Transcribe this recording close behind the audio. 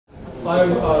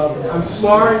I'm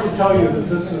sorry to tell you that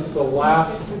this is the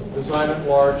last design at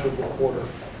large of the quarter.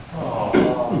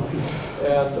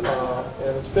 And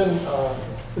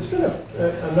it's been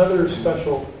another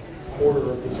special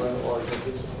quarter of design at large. I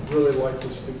just really like the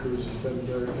speakers. It's been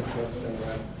very interesting.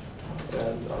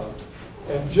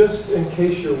 And just in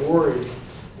case you're worried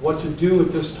what to do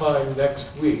at this time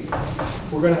next week,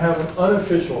 we're going to have an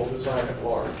unofficial design at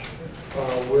large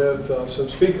with some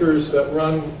speakers that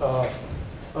run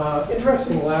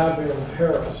interesting lab in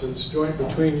Paris. It's joint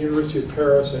between University of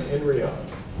Paris and INRIA.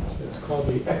 It's called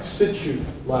the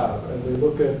Executive Lab, and they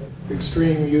look at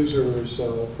extreme users,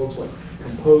 folks like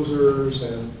composers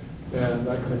and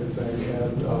that kind of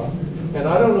thing. And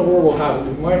I don't know where we'll have it.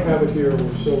 We might have it here.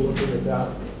 We're still looking at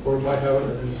that, or we might have it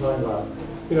in the design lab.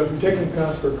 You know, if you're taking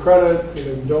class for credit,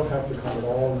 you don't have to come at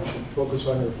all. You should focus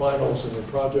on your finals and your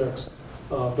projects.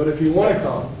 But if you want to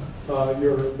come,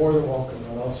 you're more than welcome,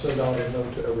 and I'll send out a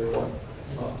note to everyone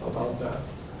about that.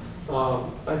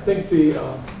 I think the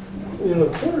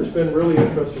quarter's been really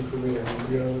interesting for me.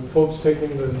 And, folks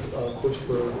taking the course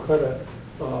for credit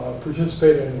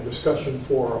participated in a discussion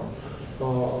forum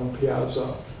on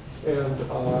Piazza.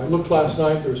 And I looked last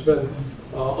night. There's been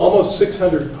almost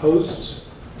 600 posts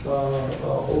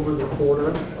over the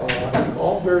quarter,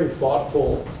 all very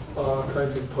thoughtful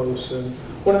kinds of posts. And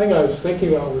one thing I was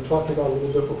thinking about, we were talking about a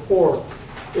little bit before,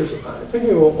 is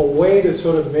thinking of a way to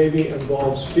sort of maybe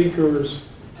involve speakers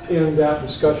in that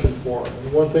discussion forum.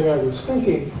 And one thing I was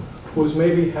thinking was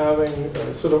maybe having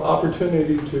a sort of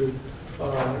opportunity to,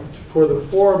 for the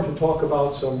forum to talk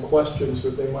about some questions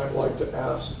that they might like to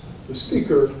ask the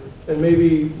speaker, and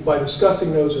maybe by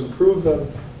discussing those improve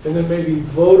them, and then maybe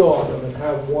vote on them and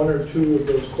have one or two of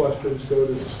those questions go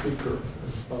to the speaker.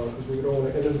 Because we don't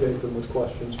want to inundate them with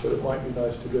questions, but it might be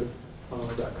nice to get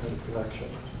that kind of connection.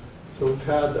 So we've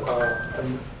had,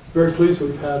 I'm very pleased,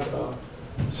 we've had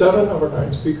 7 of our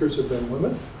 9 speakers have been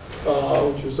women,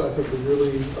 which is, I think, a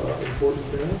really important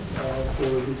thing for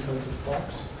these kinds of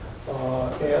talks.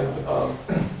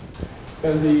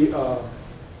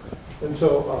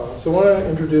 So I want to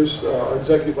introduce our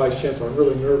Executive Vice Chancellor. I'm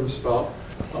really nervous about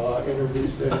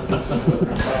introducing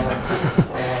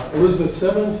Elizabeth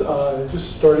Simmons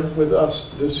just started with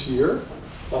us this year.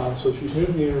 So she's new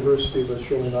to the university, but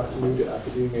she's really not new to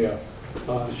academia.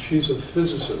 She's a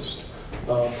physicist,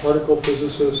 particle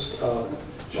physicist.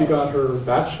 She got her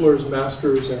bachelor's,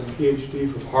 master's, and PhD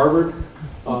from Harvard.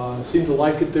 Seemed to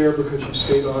like it there because she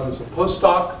stayed on as a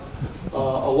postdoc.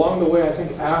 Along the way, I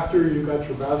think after you got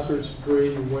your bachelor's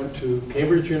degree, you went to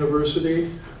Cambridge University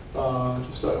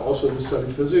also to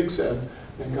study physics, and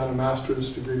got a master's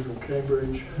degree from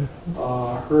Cambridge.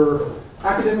 Her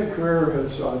academic career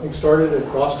has, I think, started at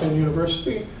Boston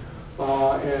University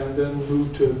and then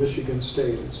moved to Michigan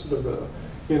State. It's sort of a,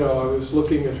 I was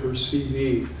looking at her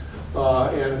CV,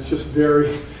 and it's just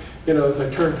very, as I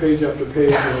turned page after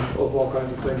page of all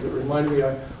kinds of things, it reminded me,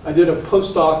 I did a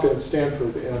postdoc at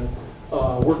Stanford and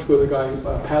worked with a guy,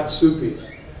 Pat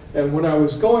Suppies. And when I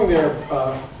was going there,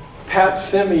 Pat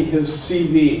sent me his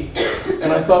CV,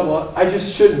 and I thought, well, I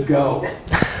just shouldn't go.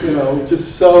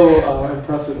 Just so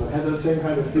impressive. I had that same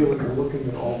kind of feeling of looking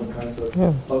at all the kinds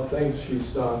of things she's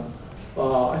done.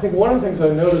 I think one of the things I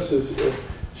noticed is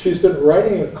she's been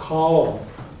writing a column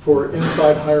for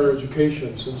Inside Higher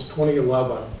Education since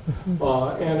 2011.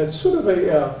 And it's sort of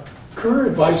a career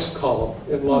advice column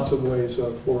in lots of ways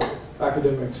for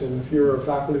academics. And if you're a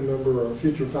faculty member or a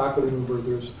future faculty member,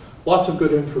 there's lots of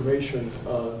good information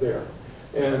there.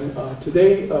 And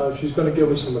today she's going to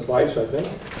give us some advice, I think,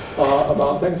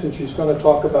 about things. And she's going to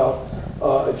talk about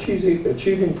achieving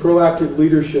proactive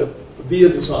leadership via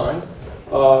design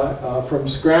from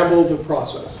Scramble to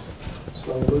process.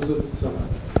 So Elizabeth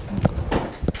Simmons.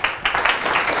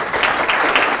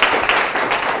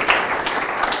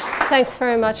 Thanks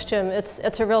very much, Jim.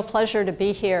 It's a real pleasure to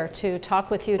be here to talk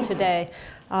with you today.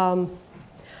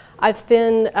 I've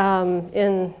been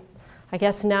in, I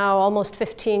guess now, almost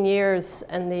 15 years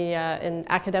in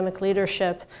academic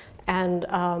leadership, and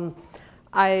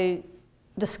I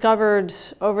discovered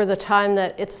over the time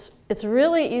that it's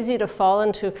really easy to fall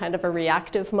into kind of a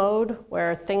reactive mode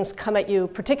where things come at you,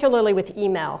 particularly with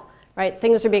email, right?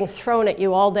 Things are being thrown at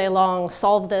you all day long,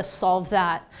 solve this, solve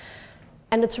that.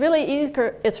 And it's really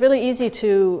easy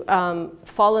to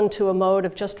fall into a mode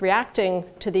of just reacting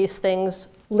to these things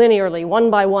linearly, one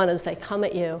by one as they come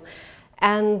at you.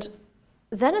 And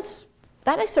then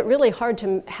that makes it really hard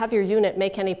to have your unit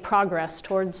make any progress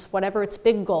towards whatever its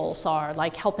big goals are,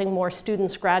 like helping more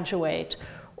students graduate,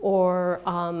 or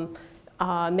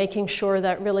making sure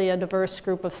that really a diverse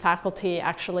group of faculty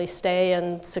actually stay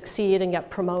and succeed and get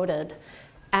promoted.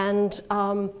 And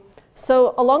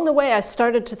So along the way, I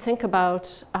started to think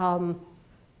about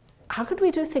how could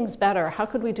we do things better? How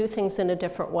could we do things in a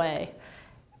different way?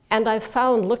 And I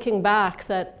found, looking back,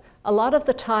 that a lot of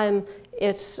the time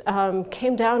it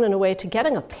came down in a way to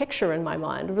getting a picture in my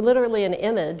mind, literally an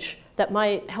image that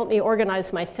might help me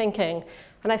organize my thinking.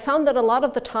 And I found that a lot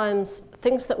of the times,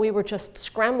 things that we were just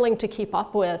scrambling to keep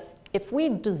up with, if we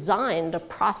designed a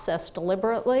process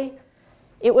deliberately,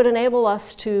 it would enable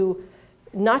us to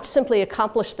not simply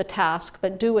accomplish the task,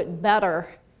 but do it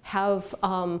better, have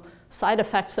side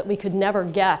effects that we could never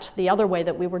get the other way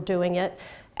that we were doing it,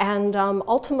 and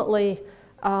ultimately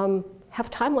have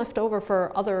time left over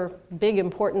for other big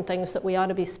important things that we ought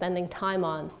to be spending time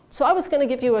on. So I was going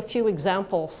to give you a few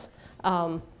examples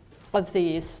of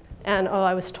these. And oh,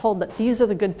 I was told that these are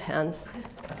the good pens.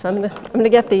 So I'm going to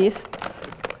get these,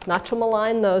 not to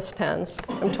malign those pens.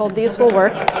 I'm told these will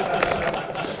work.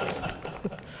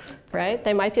 Right?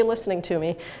 They might be listening to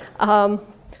me.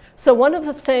 So one of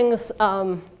the things,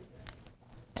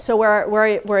 so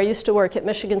where I used to work at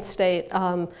Michigan State,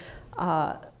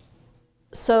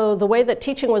 so the way that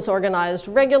teaching was organized,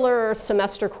 regular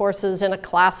semester courses in a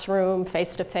classroom,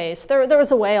 face-to-face, there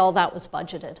was a way all that was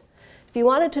budgeted. If you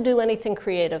wanted to do anything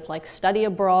creative, like study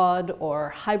abroad or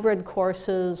hybrid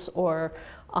courses or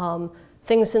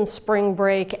things in spring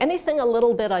break, anything a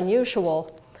little bit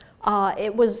unusual,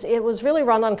 it was really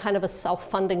run on kind of a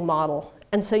self-funding model.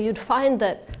 And so you'd find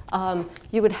that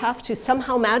you would have to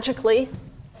somehow magically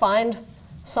find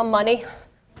some money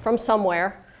from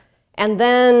somewhere, and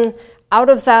then out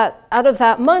of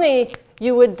that money,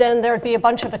 there'd be a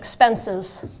bunch of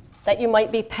expenses that you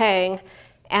might be paying.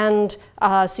 And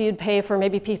so you'd pay for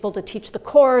maybe people to teach the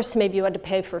course, maybe you had to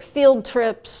pay for field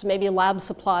trips, maybe lab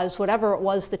supplies, whatever it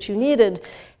was that you needed.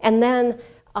 And then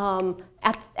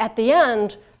at the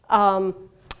end,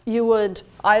 you would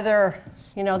either,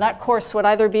 that course would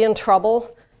either be in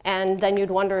trouble, and then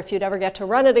you'd wonder if you'd ever get to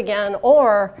run it again,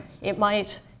 or it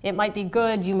might be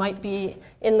good, you might be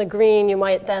in the green, you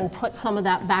might then put some of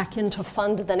that back in to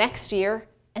fund the next year,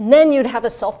 and then you'd have a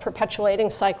self-perpetuating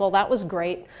cycle. That was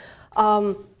great.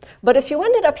 But if you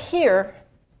ended up here,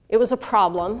 it was a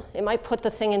problem. It might put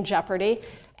the thing in jeopardy.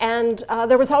 And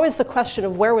there was always the question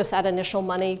of where was that initial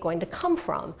money going to come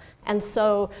from? And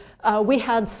so we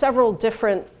had several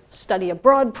different study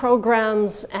abroad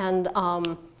programs and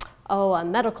a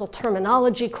medical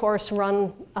terminology course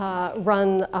run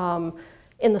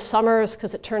in the summers,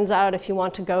 because it turns out if you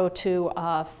want to go to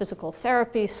physical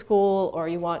therapy school or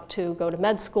you want to go to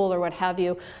med school or what have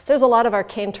you, there's a lot of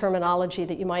arcane terminology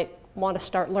that you might want to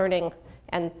start learning,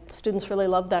 and students really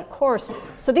loved that course.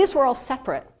 So these were all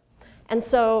separate. And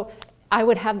so I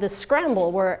would have this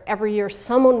scramble where every year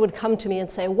someone would come to me and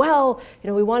say, well,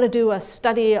 we want to do a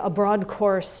study abroad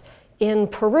course in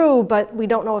Peru, but we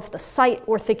don't know if the site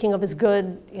we're thinking of is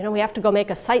good. We have to go make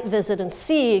a site visit and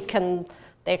see, can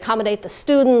they accommodate the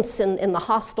students in the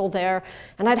hostel there?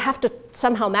 And I'd have to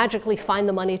somehow magically find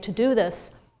the money to do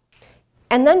this.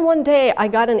 And then one day I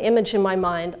got an image in my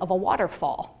mind of a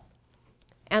waterfall.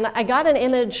 And I got an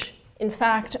image, in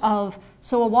fact, of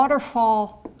a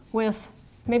waterfall with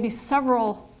maybe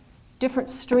several different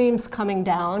streams coming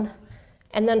down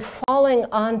and then falling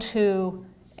onto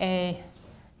a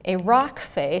rock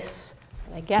face.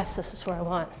 And I guess this is where I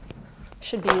want.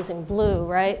 Should be using blue,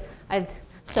 right?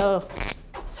 So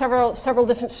several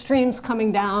different streams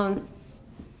coming down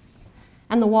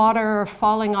and the water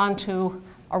falling onto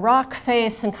a rock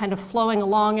face and kind of flowing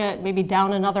along it, maybe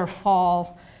down another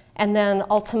fall, and then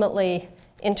ultimately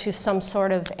into some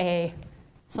sort of a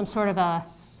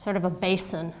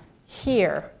basin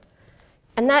here.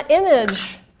 And that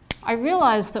image, I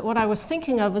realized that what I was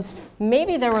thinking of was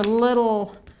maybe there were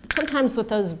sometimes with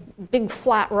those big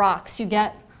flat rocks, you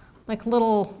get like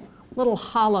little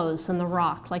hollows in the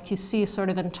rock, like you see sort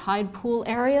of in tide pool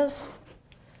areas.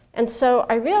 And so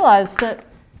I realized that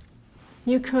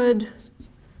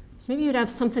maybe you'd have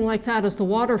something like that as the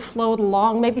water flowed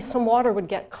along. Maybe some water would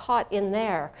get caught in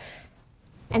there.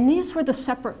 And these were the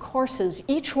separate courses.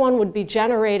 Each one would be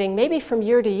generating, maybe from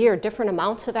year to year, different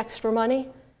amounts of extra money.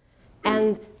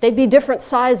 And they'd be different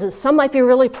sizes. Some might be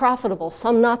really profitable,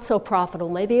 some not so profitable.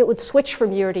 Maybe it would switch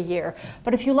from year to year.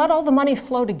 But if you let all the money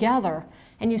flow together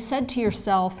and you said to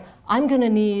yourself, I'm going to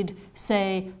need,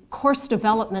 say, course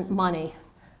development money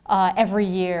every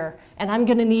year, and I'm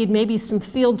going to need maybe some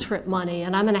field trip money,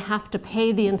 and I'm going to have to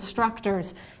pay the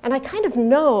instructors, and I kind of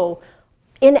know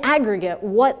in aggregate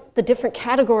what the different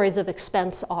categories of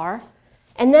expense are,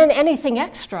 and then anything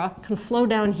extra can flow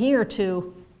down here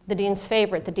to the dean's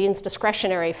favorite, the dean's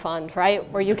discretionary fund, right,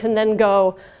 where you can then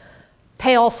go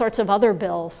pay all sorts of other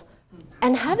bills.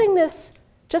 And having this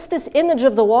just this image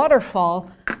of the waterfall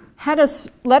led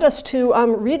us to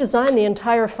redesign the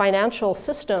entire financial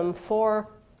system for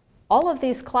all of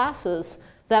these classes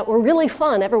that were really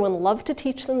fun. Everyone loved to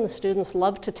teach them, the students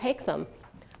loved to take them,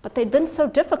 but they'd been so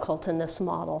difficult in this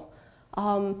model.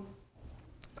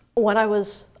 When I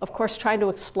was, of course, trying to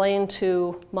explain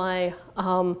to my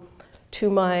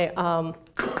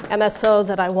MSO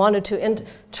that I wanted to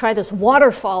try this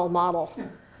waterfall model.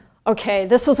 Okay,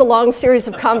 this was a long series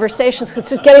of conversations because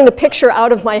just getting the picture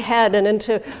out of my head and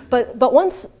into, but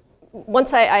once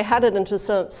I had it into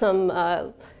some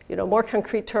more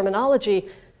concrete terminology,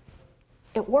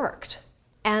 it worked.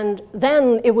 And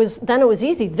then it was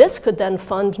easy. This could then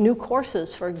fund new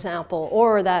courses, for example,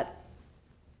 or that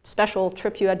special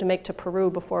trip you had to make to Peru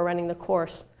before running the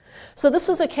course. So this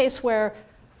was a case where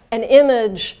an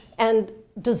image and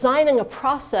designing a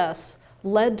process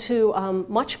led to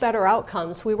much better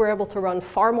outcomes. We were able to run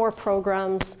far more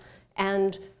programs,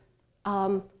 and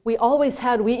we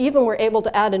even were able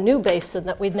to add a new basin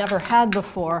that we'd never had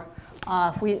before,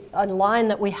 a line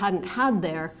that we hadn't had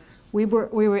there. We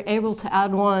were able to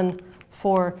add one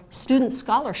for student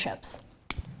scholarships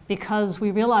because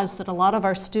we realized that a lot of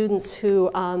our students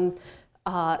who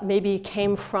maybe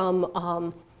came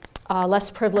from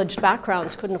less privileged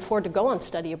backgrounds couldn't afford to go on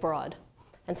study abroad.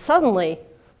 And suddenly,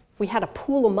 we had a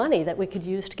pool of money that we could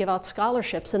use to give out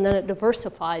scholarships, and then it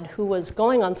diversified who was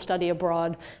going on study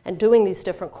abroad and doing these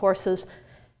different courses.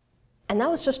 And that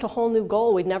was just a whole new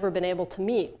goal we'd never been able to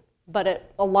meet, but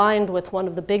it aligned with one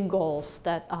of the big goals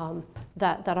that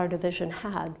our division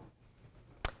had.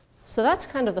 So that's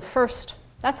kind of the first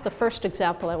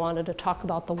example I wanted to talk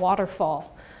about, the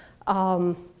waterfall.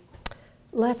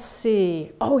 Let's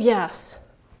see. Oh, yes.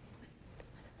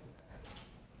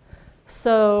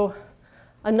 So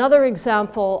another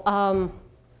example,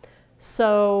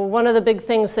 so one of the big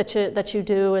things that you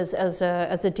do as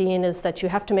a dean is that you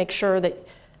have to make sure that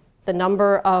the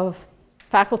number of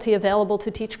faculty available to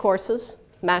teach courses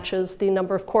matches the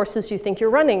number of courses you think you're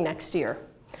running next year.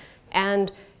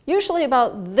 And usually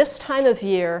about this time of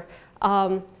year,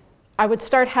 I would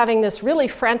start having this really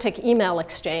frantic email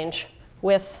exchange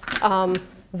with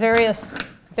various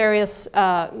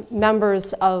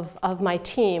members of my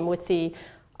team, with the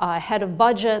head of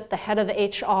budget, the head of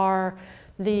HR,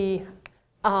 the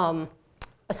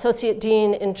associate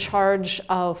dean in charge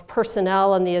of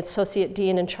personnel, and the associate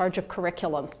dean in charge of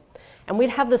curriculum. And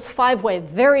we'd have this five-way,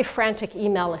 very frantic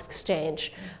email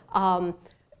exchange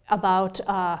about,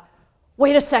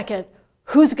 wait a second,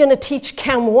 who's going to teach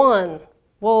Chem 1?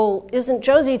 Well, isn't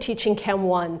Josie teaching Chem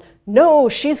 1? No,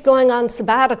 she's going on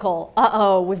sabbatical.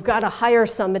 Uh-oh, we've got to hire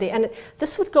somebody. And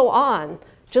this would go on,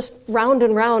 just round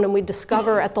and round, and we'd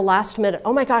discover at the last minute,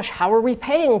 oh my gosh, how are we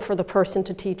paying for the person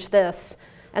to teach this?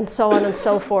 And so on and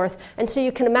so forth. And so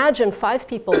you can imagine 5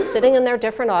 people sitting in their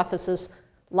different offices,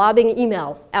 lobbing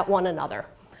email at one another.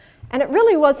 And it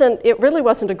really wasn't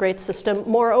a great system.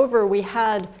 Moreover, we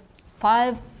had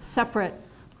 5 separate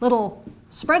little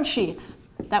spreadsheets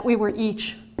that we were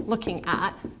each looking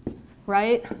at,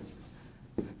 right?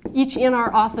 Each in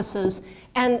our offices.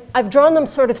 And I've drawn them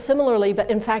sort of similarly, but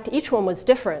in fact, each one was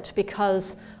different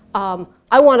because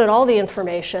I wanted all the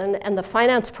information, and the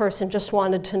finance person just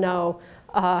wanted to know,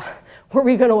 were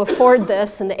we going to afford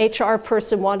this? And the HR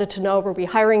person wanted to know, were we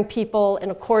hiring people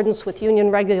in accordance with union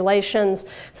regulations?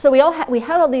 So we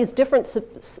had all these different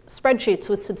spreadsheets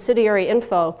with subsidiary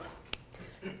info,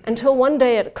 until one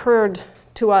day it occurred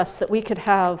to us that we could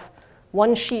have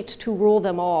one sheet to rule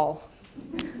them all,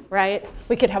 right?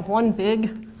 We could have one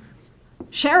big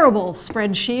shareable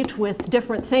spreadsheet with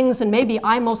different things, and maybe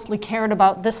I mostly cared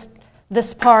about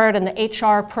this part, and the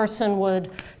HR person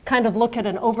would kind of look at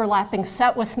an overlapping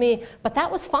set with me, but that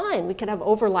was fine. We could have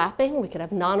overlapping, we could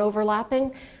have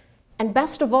non-overlapping, and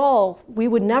best of all, we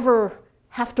would never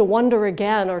have to wonder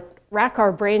again or rack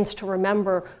our brains to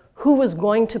remember who was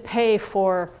going to pay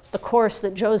for the course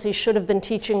that Josie should have been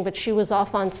teaching, but she was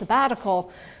off on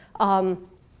sabbatical. And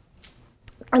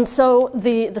so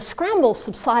the scramble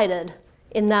subsided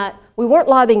in that we weren't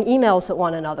lobbing emails at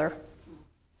one another.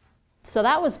 So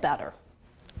that was better.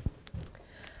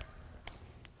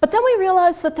 But then we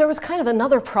realized that there was kind of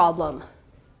another problem,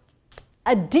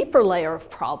 a deeper layer of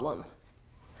problem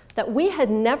that we had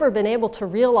never been able to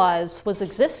realize was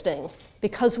existing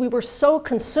because we were so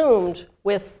consumed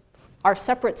with our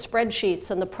separate spreadsheets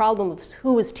and the problem of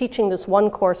who was teaching this one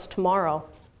course tomorrow.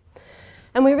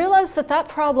 And we realized that that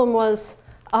problem was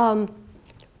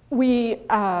we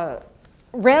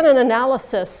ran an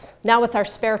analysis, now with our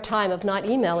spare time of not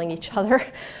emailing each other,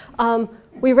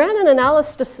 we ran an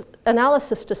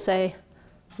analysis to say,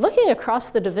 looking across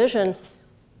the division,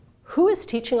 who is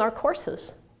teaching our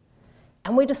courses?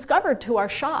 And we discovered, to our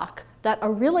shock, that a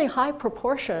really high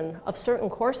proportion of certain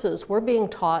courses were being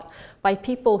taught by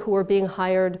people who were being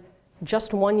hired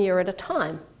just 1 year at a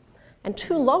time. And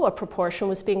too low a proportion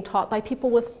was being taught by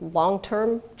people with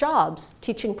long-term jobs,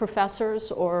 teaching professors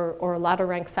or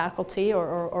ladder-rank faculty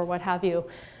or what have you.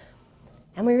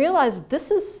 And we realized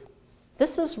this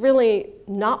is really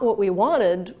not what we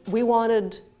wanted. We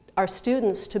wanted our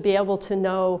students to be able to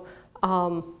know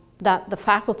that the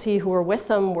faculty who were with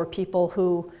them were people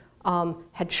who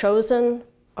had chosen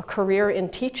a career in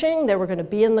teaching. They were going to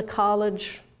be in the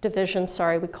college division.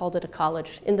 Sorry, we called it a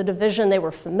college. In the division, they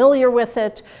were familiar with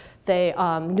it. They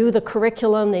knew the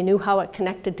curriculum. They knew how it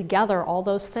connected together, all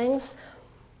those things.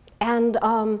 And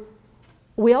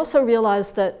we also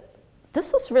realized that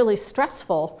this was really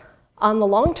stressful on the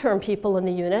long-term people in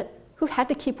the unit who had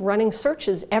to keep running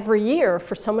searches every year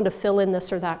for someone to fill in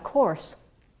this or that course.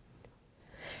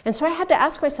 And so I had to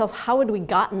ask myself, how had we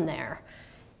gotten there?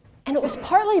 And it was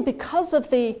partly because of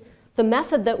the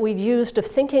method that we'd used of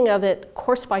thinking of it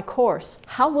course by course.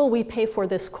 How will we pay for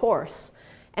this course?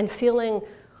 And feeling,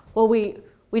 well, we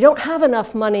don't have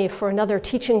enough money for another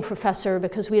teaching professor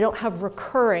because we don't have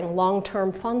recurring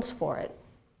long-term funds for it.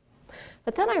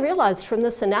 But then I realized from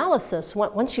this analysis,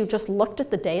 once you just looked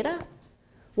at the data,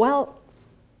 well,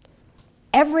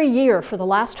 every year for the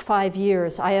last 5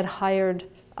 years, I had hired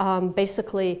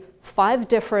basically 5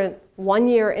 different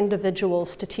one-year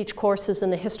individuals to teach courses in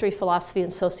the history, philosophy,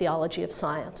 and sociology of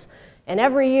science. And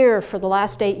every year for the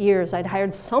last 8 years, I'd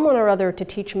hired someone or other to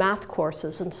teach math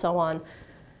courses and so on.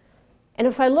 And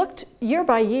if I looked year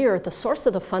by year, the source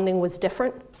of the funding was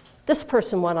different. This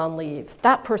person went on leave,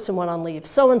 that person went on leave,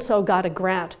 so-and-so got a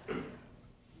grant.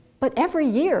 But every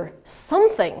year,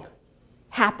 something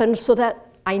happened so that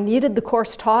I needed the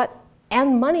course taught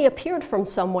and money appeared from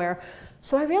somewhere.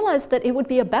 So I realized that it would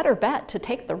be a better bet to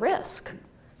take the risk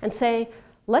and say,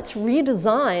 let's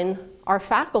redesign our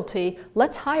faculty.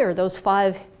 Let's hire those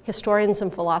 5 historians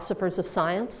and philosophers of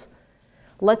science.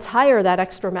 Let's hire that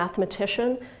extra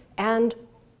mathematician, and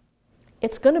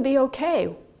it's going to be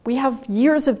okay. We have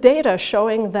years of data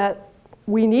showing that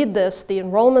we need this. The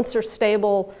enrollments are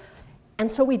stable. And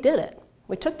so we did it.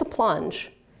 We took the plunge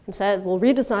and said, we'll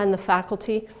redesign the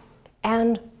faculty.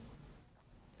 And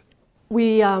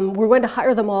we're going to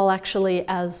hire them all actually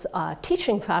as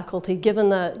teaching faculty, given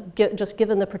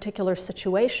the particular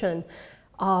situation.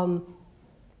 That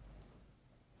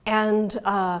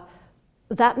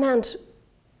meant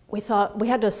we thought we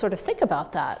had to sort of think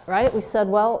about that, right? We said,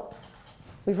 well,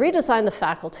 we've redesigned the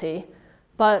faculty,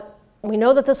 but we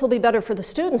know that this will be better for the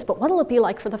students, but what will it be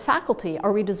like for the faculty?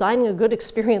 Are we designing a good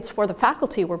experience for the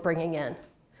faculty we're bringing in?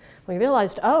 We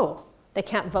realized, oh, they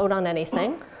can't vote on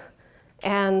anything.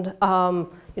 And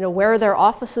where are their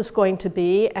offices going to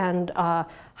be, and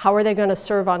how are they going to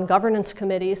serve on governance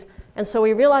committees? And so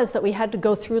we realized that we had to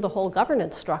go through the whole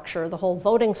governance structure, the whole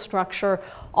voting structure,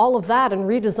 all of that, and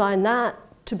redesign that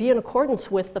to be in accordance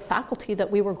with the faculty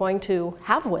that we were going to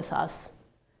have with us.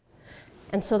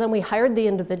 And so then we hired the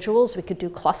individuals. We could do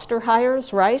cluster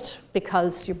hires, right?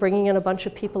 Because you're bringing in a bunch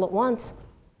of people at once.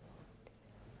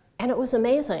 And it was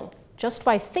amazing. Just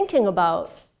by thinking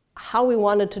about how we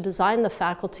wanted to design the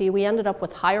faculty, we ended up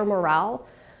with higher morale,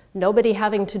 nobody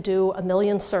having to do a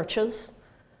million searches.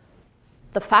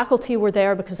 The faculty were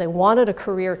there because they wanted a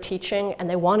career teaching and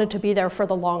they wanted to be there for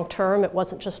the long term. It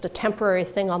wasn't just a temporary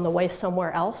thing on the way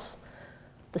somewhere else.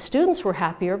 The students were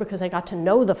happier because they got to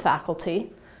know the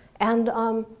faculty. And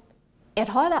it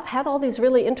had all these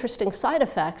really interesting side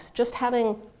effects, just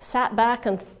having sat back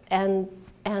and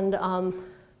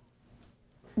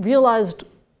realized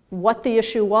what the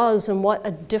issue was and what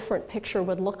a different picture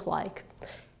would look like.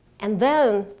 And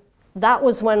then that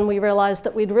was when we realized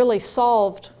that we'd really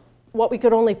solved what we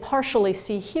could only partially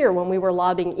see here when we were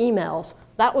lobbing emails.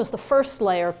 That was the first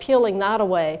layer. Peeling that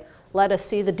away let us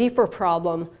see the deeper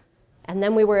problem, and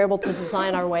then we were able to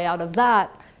design our way out of that.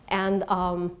 And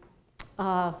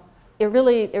it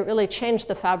really changed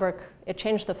the fabric. It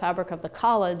changed the fabric of the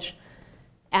college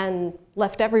and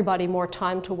left everybody more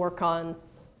time to work on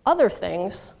other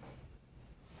things.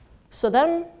 So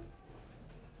then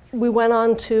we went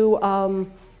on to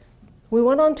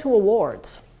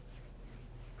awards.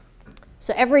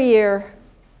 So every year,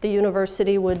 the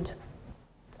university would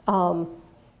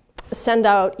send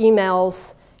out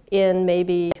emails in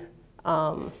maybe,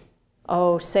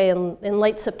 say in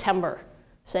late September,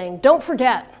 saying, don't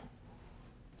forget,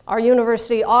 our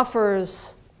university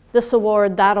offers this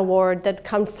award, that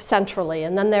come centrally.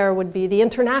 And then there would be the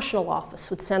international office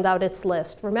would send out its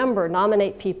list. Remember,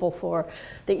 nominate people for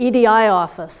the EDI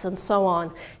office and so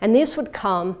on. And these would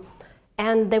come,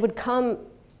 and they would come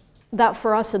that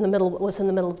for us was in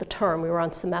the middle of the term. We were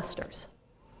on semesters.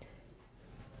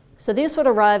 So these would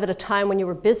arrive at a time when you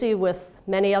were busy with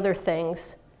many other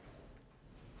things.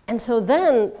 And so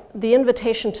then the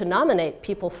invitation to nominate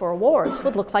people for awards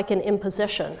would look like an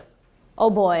imposition. Oh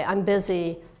boy, I'm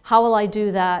busy. How will I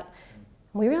do that?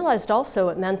 We realized also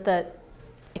it meant that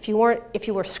if you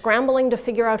were scrambling to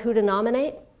figure out who to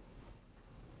nominate,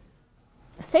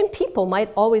 the same people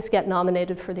might always get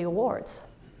nominated for the awards.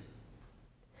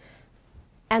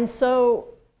 And so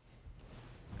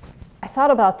I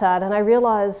thought about that, and I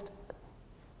realized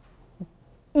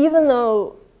even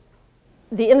though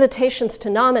the invitations to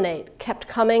nominate kept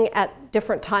coming at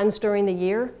different times during the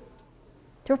year,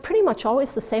 they were pretty much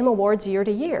always the same awards year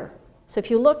to year. So if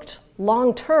you looked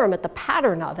long term at the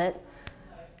pattern of it,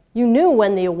 you knew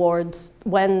when the awards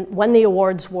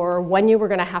were, when you were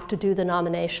going to have to do the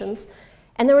nominations.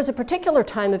 And there was a particular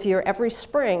time of year every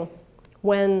spring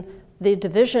when the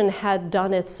division had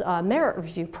done its merit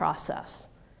review process.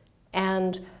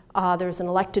 And there was an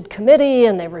elected committee,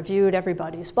 and they reviewed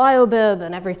everybody's biobib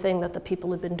and everything that the people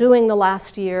had been doing the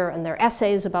last year and their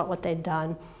essays about what they'd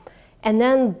done. And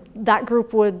then that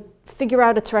group would figure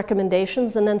out its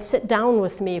recommendations and then sit down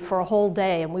with me for a whole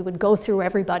day, and we would go through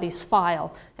everybody's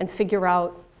file and figure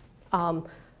out,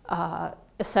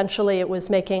 essentially it was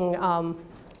making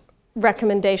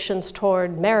recommendations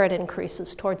toward merit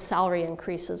increases, toward salary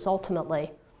increases,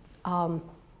 ultimately.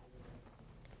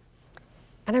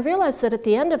 And I realized that at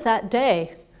the end of that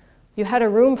day, you had a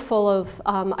room full of,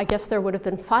 I guess there would have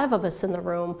been 5 of us in the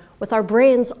room, with our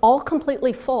brains all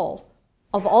completely full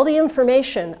of all the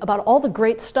information about all the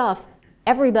great stuff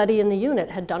everybody in the unit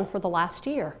had done for the last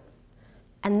year.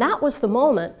 And that was the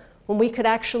moment when we could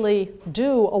actually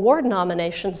do award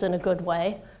nominations in a good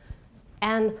way.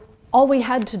 And all we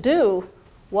had to do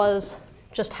was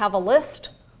just have a list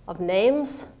of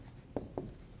names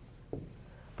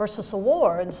versus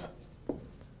awards.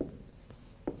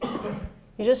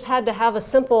 You just had to have a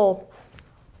simple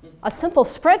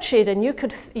spreadsheet, and you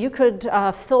could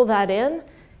fill that in,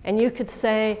 and you could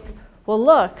say, well,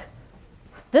 look,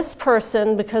 this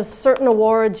person, because certain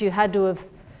awards you had to have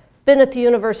been at the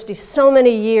university so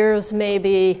many years,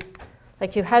 maybe,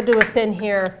 like you had to have been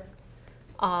here,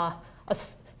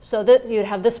 so that you'd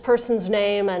have this person's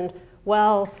name, and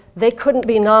well, they couldn't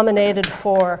be nominated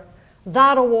for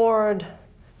that award.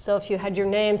 So if you had your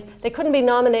names, they couldn't be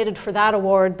nominated for that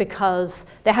award because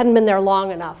they hadn't been there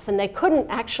long enough. And they couldn't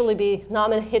actually be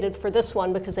nominated for this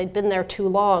one because they'd been there too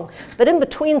long. But in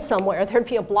between somewhere, there'd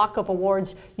be a block of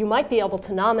awards you might be able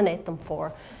to nominate them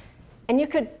for. And you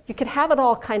could have it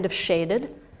all kind of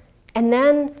shaded. And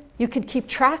then you could keep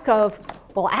track of,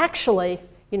 well, actually,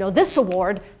 you know, this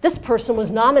award, this person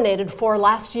was nominated for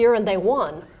last year and they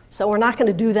won. So we're not going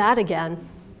to do that again.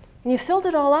 And you filled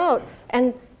it all out.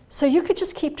 And so you could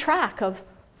just keep track of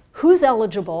who's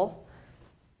eligible,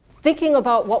 thinking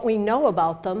about what we know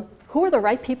about them, who are the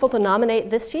right people to nominate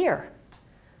this year.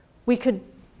 We could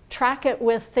track it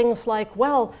with things like,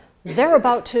 well,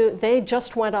 they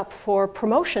just went up for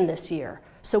promotion this year.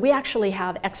 So we actually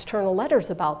have external letters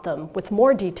about them with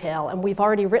more detail, and we've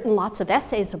already written lots of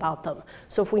essays about them.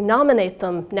 So if we nominate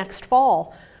them next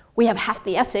fall, we have half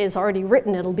the essays already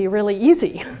written. It'll be really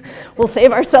easy. We'll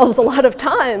save ourselves a lot of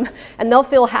time, and they'll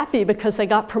feel happy because they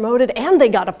got promoted and they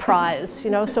got a prize, you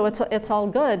know, so it's all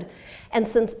good. And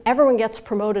since everyone gets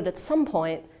promoted at some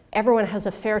point, everyone has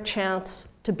a fair chance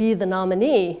to be the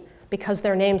nominee because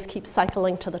their names keep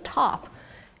cycling to the top.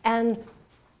 And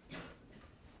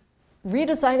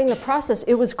redesigning the process,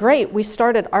 it was great. We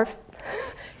started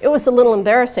it was a little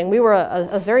embarrassing. We were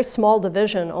a very small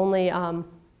division, only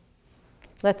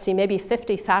let's see, maybe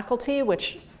 50 faculty,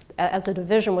 which as a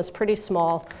division was pretty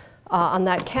small on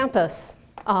that campus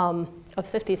of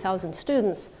 50,000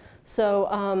 students.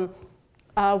 So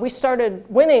we started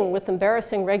winning with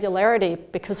embarrassing regularity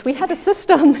because we had a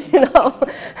system, you know,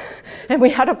 and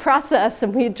we had a process,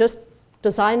 and we just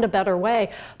designed a better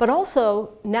way. But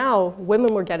also now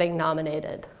women were getting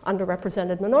nominated,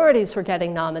 underrepresented minorities were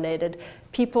getting nominated.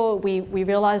 People, we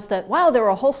realized that, wow, there were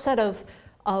a whole set of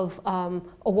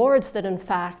awards that in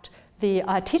fact the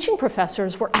teaching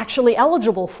professors were actually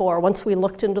eligible for once we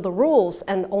looked into the rules,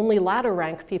 and only ladder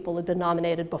rank people had been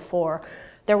nominated before.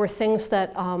 There were things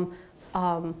that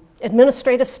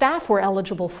administrative staff were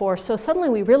eligible for, so suddenly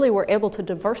we really were able to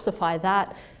diversify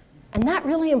that, and that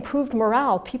really improved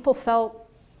morale. People felt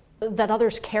that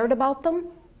others cared about them.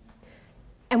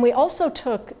 And we also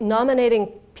took nominating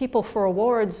people for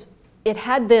awards. It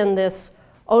had been this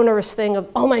onerous thing of,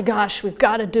 oh my gosh, we've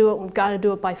got to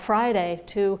do it by Friday,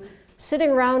 to sitting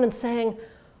around and saying,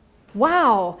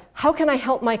 wow, how can I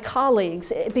help my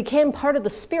colleagues? It became part of the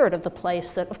spirit of the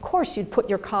place that, of course, you'd put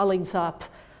your colleagues up.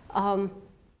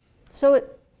 So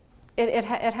it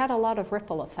had a lot of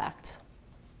ripple effects.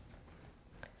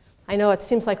 I know it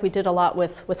seems like we did a lot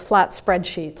with flat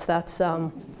spreadsheets. That's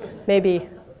maybe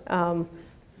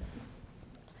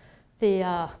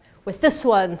with this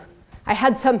one, I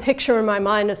had some picture in my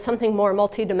mind of something more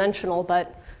multidimensional,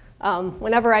 but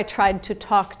whenever I tried to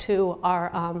talk to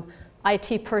our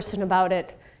IT person about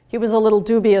it, he was a little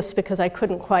dubious because I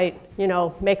couldn't quite,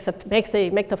 make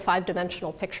the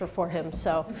five-dimensional picture for him.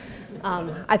 So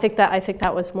I think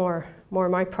that was more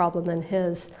my problem than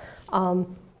his.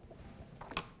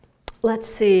 Let's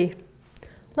see.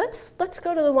 Let's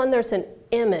go to the one. There's an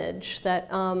image that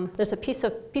there's a piece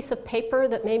of paper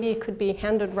that maybe could be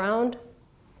handed around.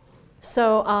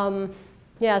 So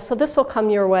yeah, so this will come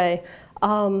your way.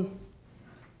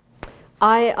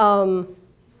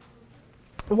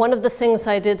 One of the things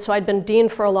I did, so I'd been dean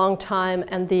for a long time,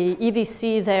 and the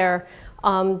EVC there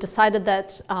decided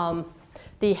that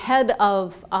the head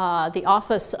of the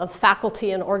Office of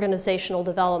Faculty and Organizational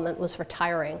Development was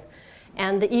retiring.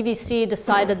 And the EVC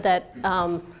decided that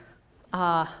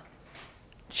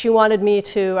she wanted me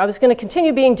to, I was going to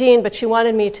continue being dean, but she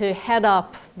wanted me to head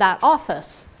up that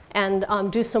office and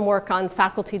do some work on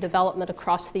faculty development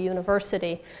across the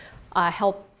university,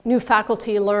 help new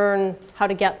faculty learn how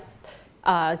to get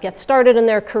started in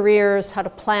their careers, how to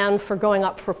plan for going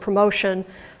up for promotion,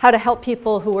 how to help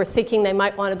people who were thinking they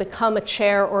might want to become a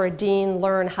chair or a dean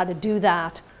learn how to do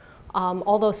that,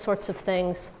 all those sorts of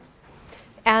things.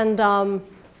 And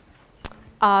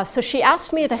so she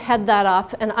asked me to head that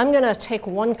up, and I'm going to take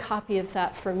one copy of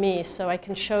that for me so I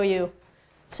can show you.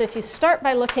 So if you start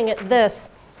by looking at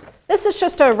this, this is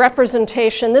just a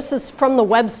representation. This is from the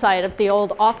website of the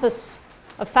old Office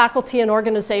of Faculty and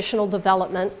Organizational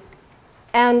Development.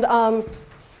 And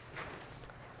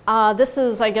this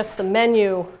is, I guess, the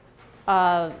menu,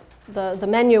 the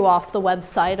menu off the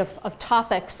website of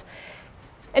topics.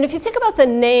 And if you think about the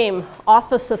name,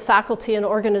 Office of Faculty and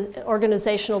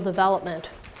Organizational Development,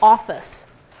 office.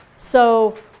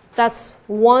 So that's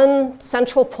one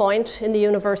central point in the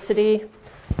university,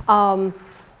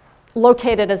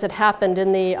 located as it happened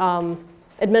in the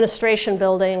administration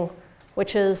building,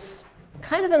 which is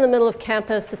kind of in the middle of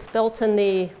campus. It's built in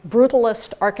the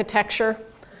brutalist architecture,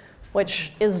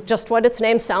 which is just what its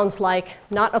name sounds like,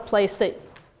 not a place that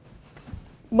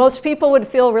most people would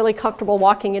feel really comfortable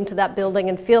walking into that building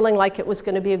and feeling like it was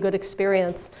going to be a good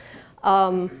experience.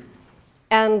 So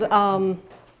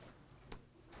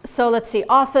let's see,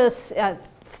 office,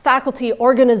 faculty,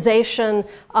 organization.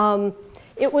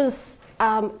 It was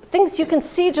things you can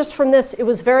see just from this. It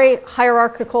was very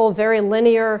hierarchical, very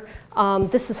linear.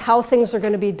 This is how things are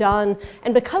going to be done.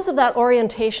 And because of that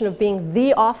orientation of being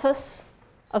the office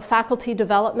of faculty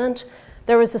development,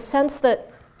 there was a sense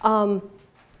that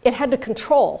it had to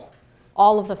control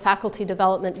all of the faculty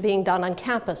development being done on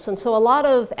campus. And so a lot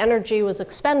of energy was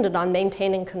expended on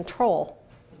maintaining control.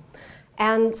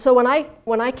 And so when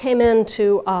I came in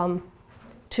to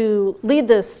lead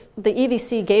this, the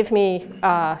EVC gave me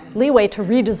leeway to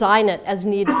redesign it as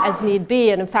need be.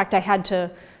 And in fact, I had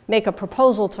to make a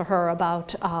proposal to her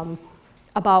about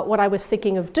what I was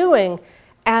thinking of doing.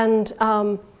 And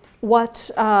what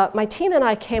my team and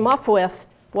I came up with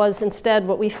was instead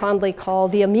what we fondly call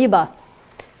the amoeba.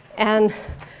 And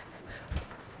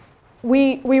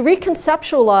we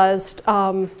reconceptualized,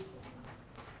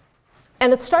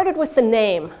 and it started with the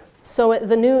name. So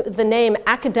the name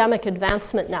Academic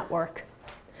Advancement Network.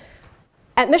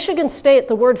 At Michigan State,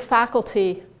 the word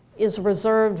faculty is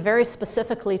reserved very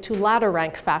specifically to ladder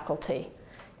rank faculty.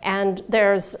 And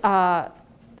there's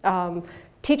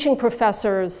teaching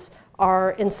professors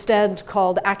are instead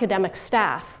called academic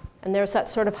staff. And there's that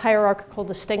sort of hierarchical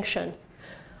distinction.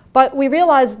 But we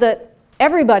realized that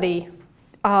everybody,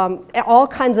 all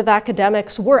kinds of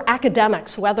academics, were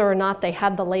academics, whether or not they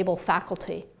had the label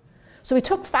faculty. So we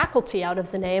took faculty out of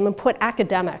the name and put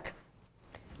academic.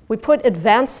 We put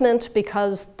advancement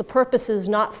because the purpose is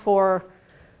not for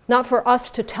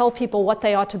us to tell people what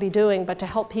they ought to be doing, but to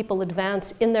help people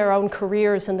advance in their own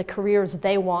careers and the careers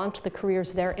they want, the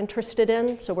careers they're interested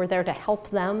in. So we're there to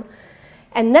help them.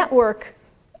 And network,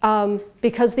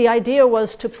 because the idea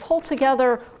was to pull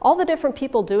together all the different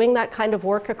people doing that kind of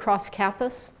work across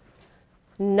campus,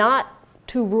 not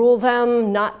to rule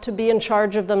them, not to be in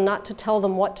charge of them, not to tell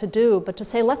them what to do, but to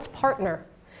say, let's partner.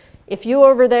 If you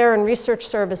over there in research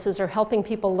services are helping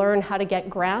people learn how to get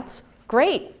grants,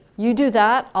 great. You do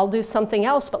that, I'll do something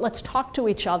else, but let's talk to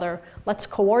each other. Let's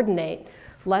coordinate.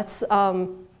 Let's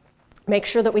make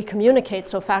sure that we communicate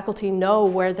so faculty know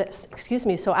where this, excuse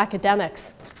me, so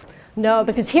academics know,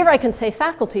 because here I can say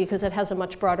faculty because it has a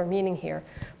much broader meaning here,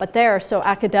 but there, so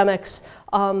academics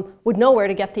would know where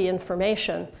to get the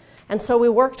information. And so we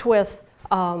worked with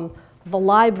the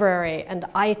library and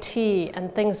IT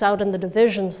and things out in the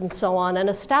divisions and so on, and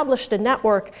established a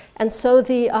network. And so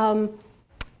the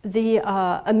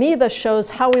amoeba shows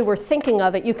how we were thinking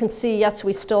of it. You can see, yes,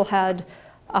 we still had,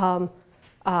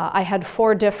 I had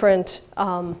 4 different,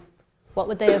 what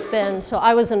would they have been? So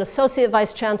I was an associate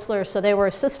vice chancellor, so they were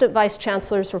assistant vice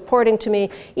chancellors reporting to me,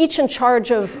 each in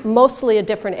charge of mostly a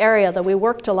different area that we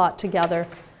worked a lot together.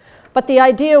 But the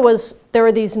idea was there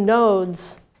were these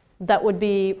nodes that would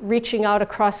be reaching out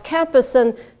across campus,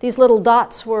 and these little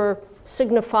dots were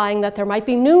signifying that there might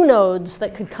be new nodes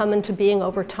that could come into being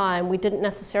over time. We didn't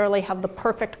necessarily have the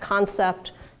perfect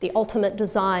concept, the ultimate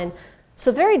design.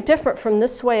 So very different from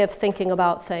this way of thinking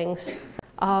about things.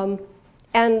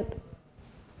 And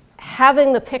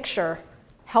having the picture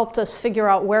helped us figure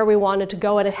out where we wanted to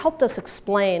go, and it helped us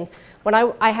explain. When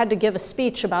I had to give a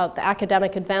speech about the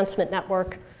Academic Advancement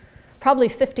Network, probably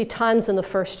 50 times in the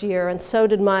first year, and so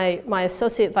did my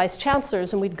associate vice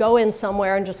chancellors, and we'd go in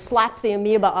somewhere and just slap the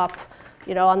amoeba up,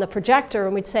 you know, on the projector,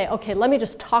 and we'd say, okay, let me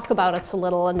just talk about us a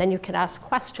little, and then you can ask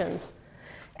questions.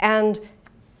 And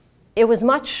it was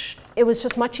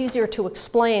just much easier to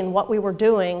explain what we were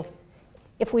doing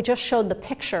if we just showed the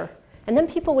picture. And then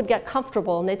people would get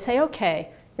comfortable, and they'd say, okay,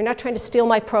 you're not trying to steal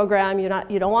my program, you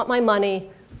don't want my money,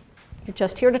 you're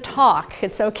just here to talk,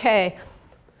 it's okay.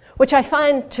 Which I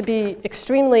find to be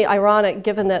extremely ironic,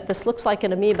 given that this looks like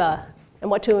an amoeba. And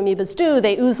what do amoebas do?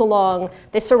 They ooze along,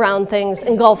 they surround things,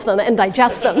 engulf them, and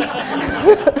digest them.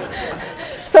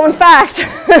 So in fact,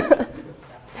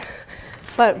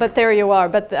 but there you are.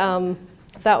 But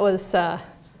that was, I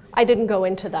didn't go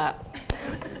into that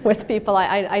with people.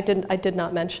 I did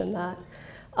not mention that.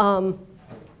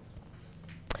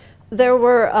 There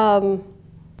were,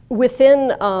 within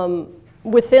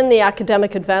the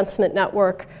Academic Advancement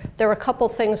Network, there were a couple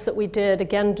things that we did,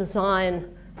 again, design.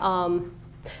 And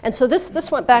so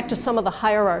this went back to some of the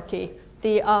hierarchy.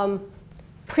 The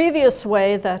previous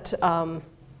way that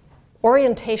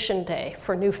orientation day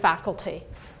for new faculty.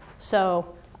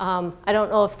 So I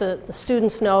don't know if the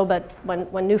students know, but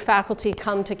when new faculty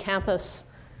come to campus,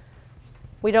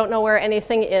 we don't know where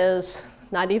anything is,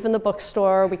 not even the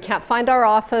bookstore. We can't find our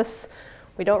office.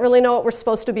 We don't really know what we're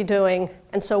supposed to be doing,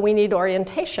 and so we need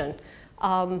orientation.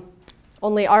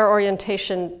 Only our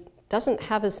orientation doesn't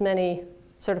have as many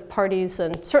sort of parties,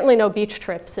 and certainly no beach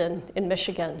trips in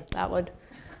Michigan. That would,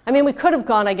 I mean, we could have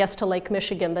gone, I guess, to Lake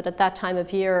Michigan, but at that time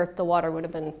of year, the water would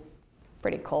have been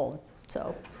pretty cold,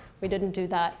 so we didn't do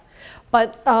that.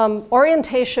 But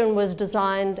orientation was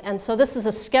designed, and so this is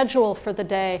a schedule for the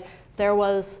day. There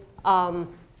was a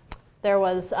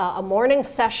morning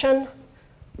session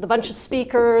with a bunch of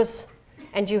speakers,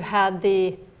 and you had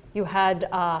the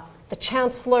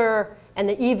chancellor and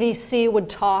the EVC would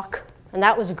talk, and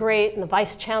that was great, and the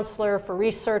vice chancellor for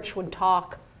research would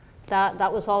talk.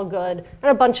 That was all good,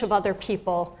 and a bunch of other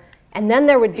people. And then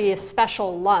there would be a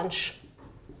special lunch,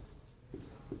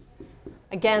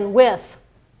 again with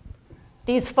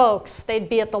these folks. They'd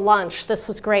be at the lunch. This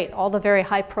was great, all the very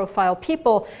high-profile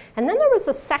people. And then there was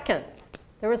a second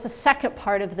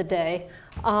part of the day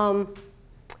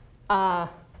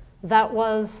that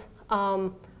was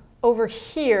over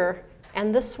here,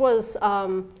 and this was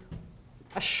a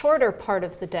shorter part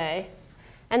of the day.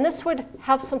 And this would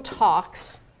have some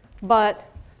talks, but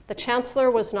the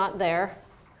chancellor was not there.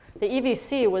 The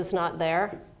EVC was not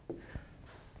there.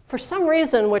 For some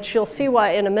reason, which you'll see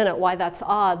why in a minute why that's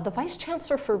odd, the vice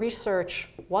chancellor for research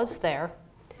was there.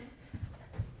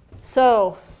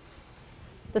 So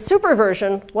the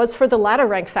superversion was for the ladder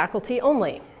rank faculty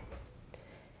only.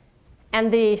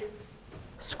 And the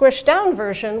squished down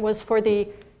version was for the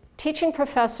teaching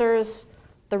professors,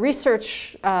 the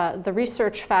research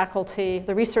faculty,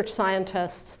 the research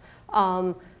scientists,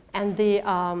 and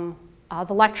the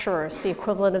lecturers, the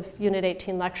equivalent of Unit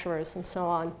 18 lecturers, and so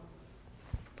on.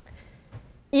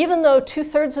 Even though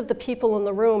 2/3 of the people in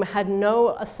the room had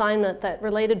no assignment that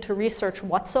related to research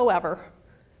whatsoever,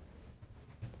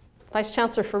 Vice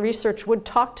Chancellor for Research would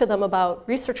talk to them about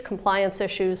research compliance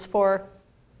issues for,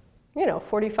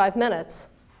 45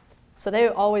 minutes. So they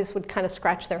always would kind of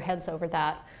scratch their heads over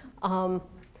that.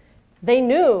 They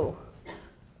knew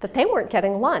that they weren't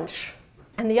getting lunch,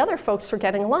 and the other folks were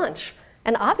getting lunch.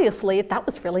 And obviously, that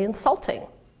was really insulting.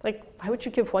 Like, why would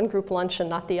you give one group lunch and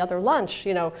not the other lunch?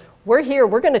 We're here,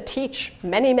 we're going to teach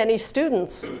many, many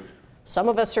students. Some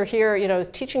of us are here, as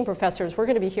teaching professors. We're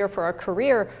going to be here for our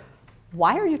career.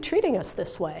 Why are you treating us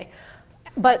this way?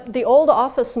 But the old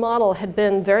office model had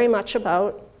been very much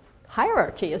about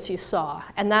hierarchy, as you saw,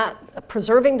 and that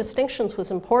preserving distinctions was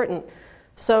important.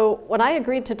 So when I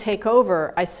agreed to take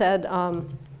over, I said,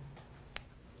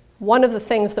 one of the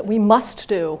things that we must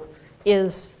do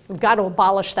is we've got to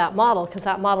abolish that model, because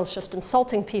that model is just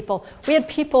insulting people. We had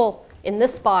people in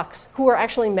this box who were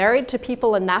actually married to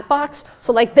people in that box,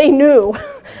 so like they knew,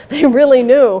 they really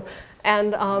knew.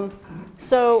 And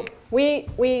so we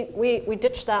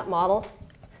ditched that model,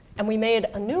 and we made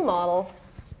a new model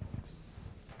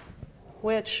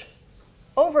which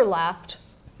overlapped,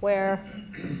 where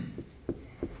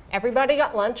everybody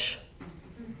got lunch,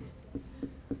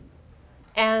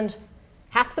 and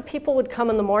half the people would come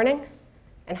in the morning,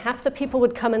 and half the people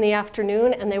would come in the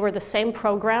afternoon, and they were the same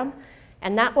program.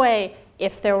 And that way,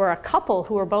 if there were a couple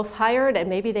who were both hired, and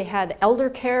maybe they had elder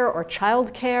care or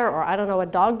child care, or I don't know, a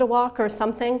dog to walk or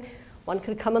something, one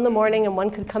could come in the morning and one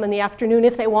could come in the afternoon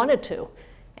if they wanted to.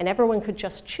 And everyone could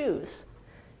just choose.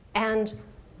 And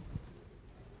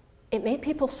it made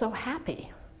people so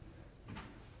happy.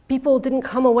 People didn't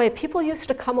come away. People used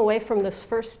to come away from this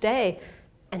first day,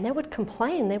 and they would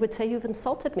complain. They would say, "You've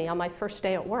insulted me on my first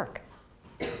day at work."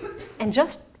 And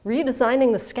just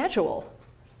redesigning the schedule.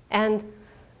 And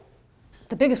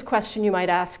the biggest question you might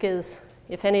ask is,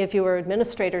 if any of you are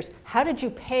administrators, how did you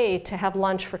pay to have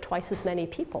lunch for twice as many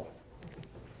people?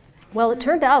 Well, it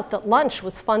turned out that lunch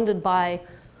was funded by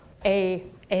a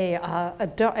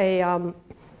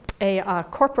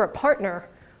corporate partner,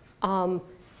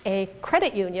 a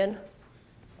credit union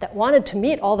that wanted to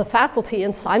meet all the faculty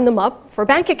and sign them up for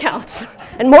bank accounts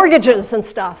and mortgages and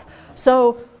stuff.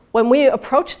 So when we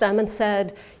approached them and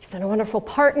said, "You've been a wonderful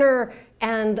partner,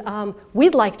 and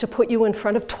we'd like to put you in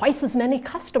front of twice as many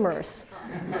customers.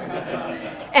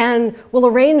 And we'll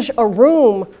arrange a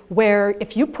room where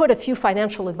if you put a few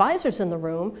financial advisors in the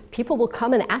room, people will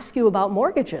come and ask you about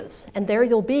mortgages, and there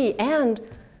you'll be.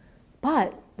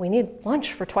 But we need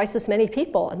lunch for twice as many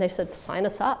people." And they said, "Sign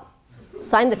us up.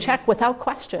 Sign the check without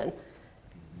question."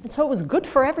 And so it was good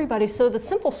for everybody. So the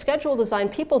simple schedule design,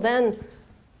 people then,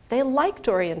 they liked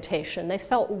orientation. They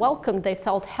felt welcomed. They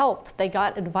felt helped. They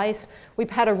got advice. We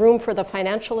had a room for the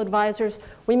financial advisors.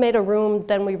 We made a room,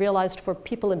 then we realized, for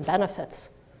people in benefits.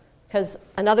 Because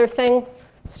another thing,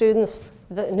 students,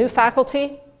 the new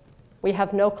faculty, we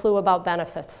have no clue about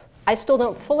benefits. I still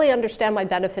don't fully understand my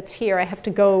benefits here. I have to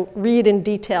go read in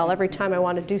detail every time I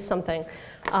want to do something.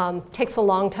 Takes a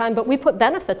long time, but we put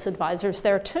benefits advisors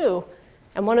there too.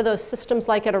 And one of those systems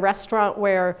like at a restaurant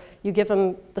where you give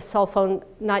them the cell phone,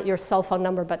 not your cell phone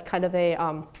number, but kind of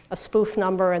a spoof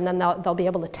number, and then they'll be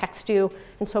able to text you.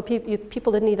 And so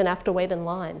people didn't even have to wait in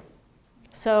line.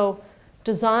 So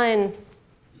design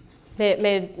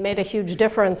made a huge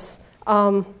difference.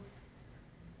 And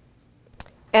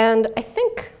I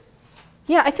think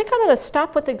I'm going to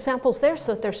stop with examples there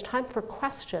so that there's time for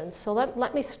questions. So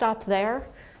let me stop there.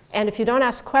 And if you don't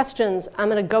ask questions, I'm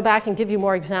going to go back and give you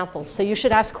more examples. So you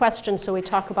should ask questions so we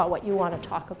talk about what you want to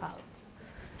talk about.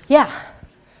 Yeah?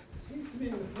 It seems to me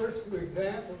in the first two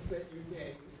examples that you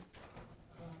gave,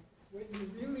 what you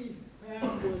really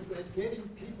found was that getting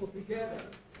people together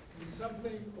in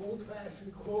something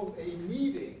old-fashioned called a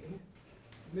meeting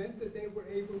meant that they were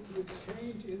able to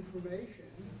exchange information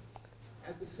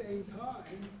at the same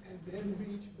time and then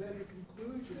reach better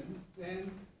conclusions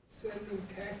than sending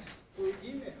text or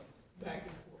emails back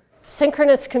and forth.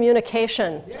 Synchronous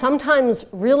communication, sometimes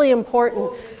really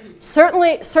important.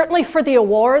 Certainly for the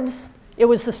awards, it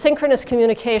was the synchronous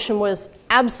communication was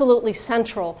absolutely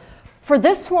central. For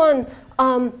this one,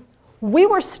 we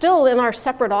were still in our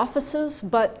separate offices,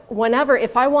 but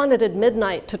if I wanted at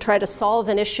midnight to try to solve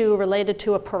an issue related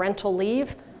to a parental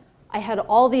leave, I had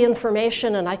all the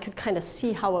information and I could kind of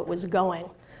see how it was going.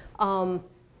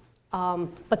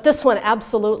 But this one,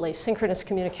 absolutely, synchronous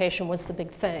communication was the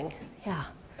big thing. Yeah.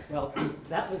 Well,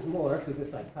 that was more, who's a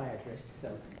psychiatrist, so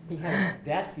he had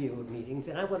that view of meetings,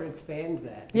 and I want to expand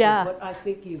that. Because Yeah. what I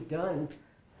think you've done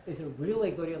is a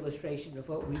really good illustration of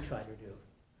what we try to do.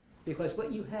 Because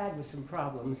what you had was some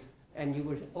problems, and you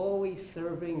were always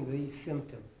serving the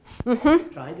symptom,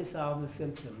 trying to solve the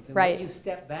symptoms. And Right. when you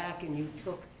stepped back and you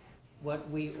took what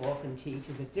we often teach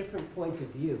is a different point of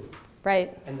view.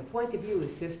 Right. And the point of view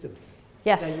is systems.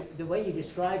 Yes. And the way you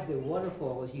described the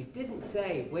waterfall is you didn't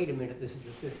say, wait a minute, this is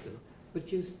a system,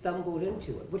 but you stumbled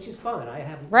into it, which is fine.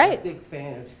 I'm Right. a big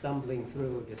fan of stumbling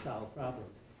through to solve problems.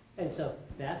 And so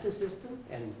that's a system,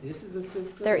 and this is a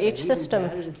system. They're and each even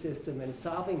systems. that is a system, and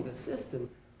solving the system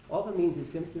often means the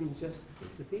symptoms just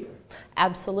disappear.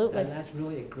 Absolutely. And that's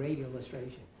really a great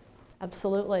illustration.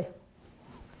 Absolutely.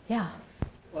 Yeah.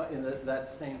 Well, in that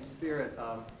same spirit,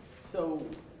 so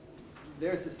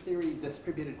there's this theory,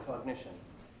 distributed cognition.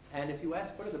 And if you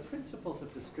ask what are the principles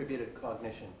of distributed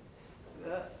cognition,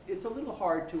 it's a little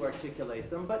hard to articulate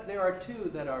them, but there are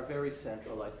two that are very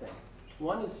central, I think.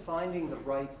 One is finding the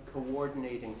right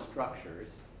coordinating structures,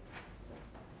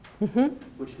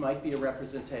 which might be a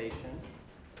representation,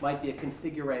 might be a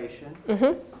configuration,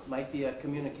 might be a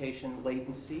communication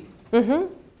latency.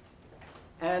 And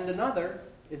another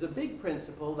is a big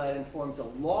principle that informs a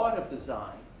lot of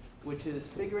design, which is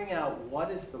figuring out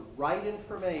what is the right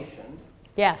information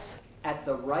at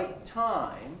the right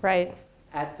time,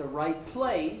 at the right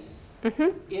place,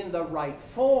 in the right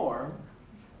form,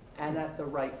 and at the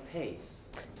right pace.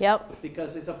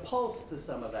 Because there's a pulse to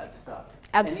some of that stuff.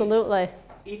 Absolutely.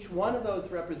 Each one of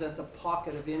those represents a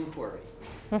pocket of inquiry.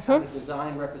 How to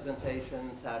design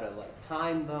representations, how to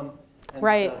time them, and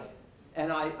stuff.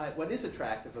 And what is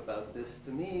attractive about this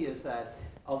to me is that,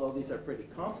 although these are pretty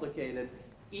complicated,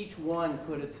 each one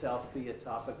could itself be a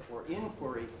topic for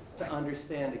inquiry to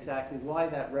understand exactly why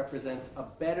that represents a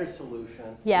better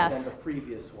solution than the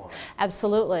previous one.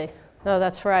 Absolutely. No,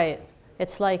 that's right.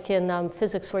 It's like in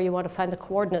physics where you want to find the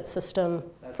coordinate system,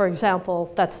 for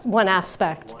example. That's one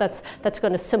aspect. That's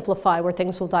going to simplify where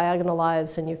things will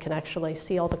diagonalize and you can actually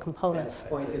see all the components.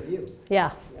 Point of view.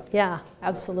 Yeah,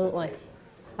 absolutely.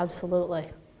 Absolutely.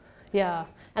 Yeah.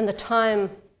 And the time.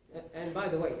 And by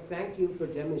the way, thank you for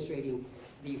demonstrating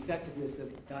the effectiveness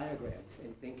of diagrams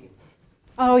in thinking.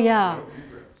 Oh, yeah.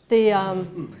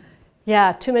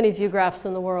 Yeah, too many view graphs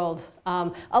in the world.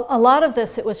 A lot of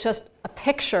this, it was just a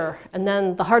picture, and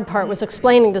then the hard part was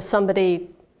explaining to somebody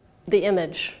the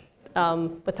image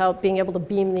without being able to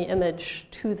beam the image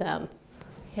to them.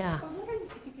 Yeah. I was wondering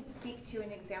if you could speak to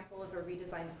an example of a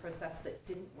redesign process that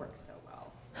didn't work so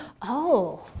well.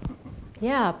 Oh,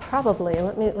 yeah, probably.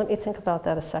 Let me think about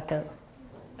that a second.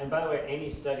 And by the way, Amy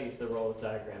studies the role of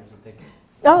diagrams in thinking.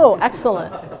 Oh,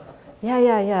 excellent.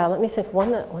 Yeah. Let me think.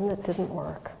 One that didn't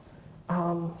work.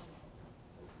 Oh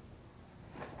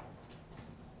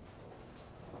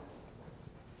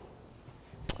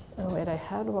wait, I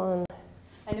had one.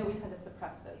 I know we tend to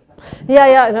suppress those. But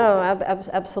Yeah. No,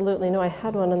 absolutely. No, I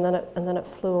had one, and then it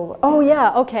flew away. Oh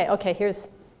yeah. Okay. Here's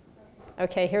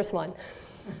one.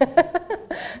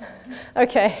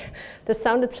 Okay, this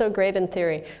sounded so great in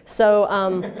theory. So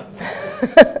I'm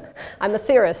a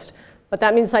theorist, but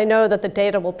that means I know that the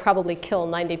data will probably kill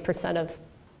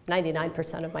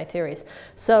 99% of my theories.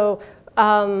 So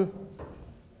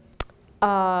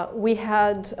we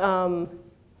had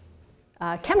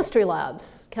chemistry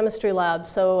labs.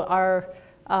 So our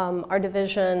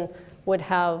division would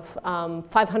have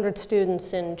 500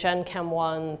 students in Gen Chem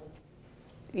 1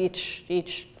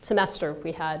 each semester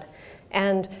we had.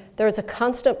 And there was a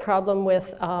constant problem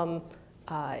with,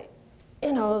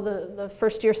 the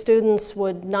first year students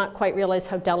would not quite realize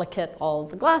how delicate all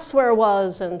the glassware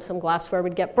was, and some glassware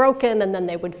would get broken, and then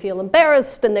they would feel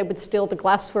embarrassed, and they would steal the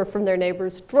glassware from their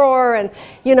neighbor's drawer, and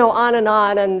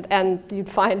on, and you'd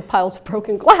find piles of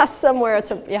broken glass somewhere. It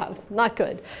was not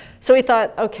good. So we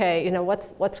thought, okay,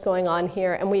 what's going on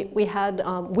here? And we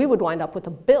would wind up with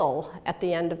a bill at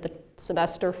the end of the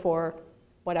semester for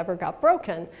whatever got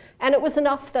broken. And it was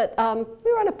enough that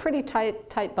we were on a pretty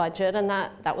tight budget, and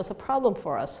that was a problem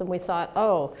for us. And we thought,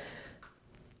 oh,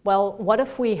 well, what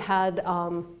if we had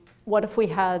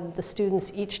the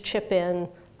students each chip in,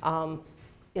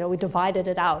 we divided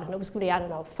it out, and it was going to be, I don't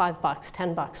know, $5,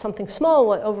 $10, something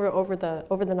small over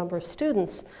the number of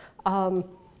students.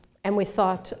 And we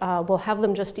thought, we'll have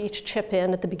them just each chip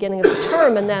in at the beginning of the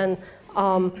term, and then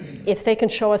if they can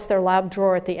show us their lab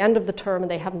drawer at the end of the term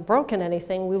and they haven't broken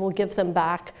anything, we will give them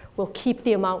back. We'll keep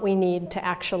the amount we need to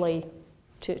actually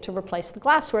to replace the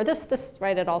glassware. This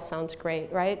right, it all sounds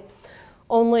great, right?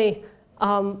 Only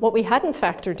what we hadn't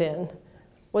factored in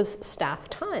was staff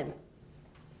time.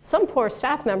 Some poor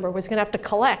staff member was going to have to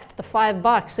collect the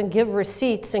 $5 and give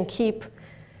receipts and keep,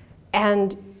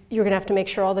 and you're going to have to make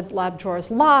sure all the lab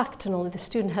drawers locked and only the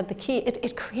student had the key.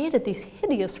 It created these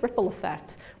hideous ripple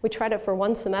effects. We tried it for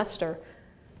one semester.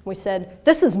 We said,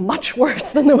 this is much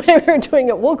worse than the way we were doing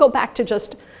it. We'll go back to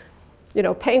just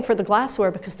paying for the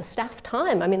glassware, because the staff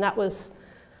time, that was,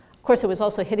 of course, it was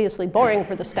also hideously boring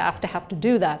for the staff to have to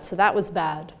do that, so that was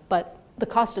bad. But the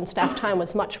cost in staff time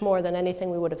was much more than anything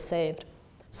we would have saved.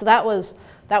 So that was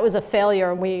a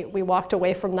failure, and we walked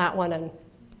away from that one. And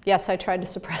yes, I tried to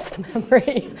suppress the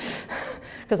memory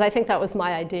because I think that was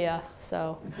my idea.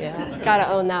 So yeah, got to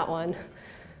own that one.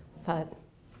 But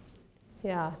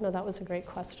yeah, no, that was a great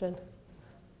question.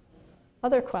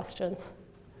 Other questions?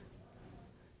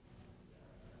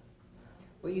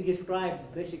 Well, you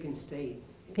described Michigan State,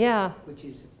 Yeah. which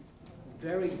is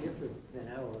very different than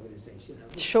our organization.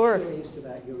 I'm Sure. curious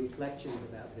about your reflections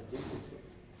about the differences.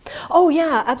 Oh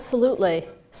yeah, absolutely.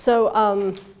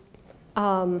 So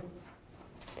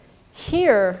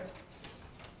here,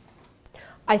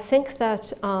 I think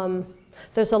that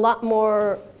there's a lot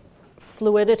more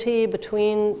fluidity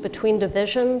between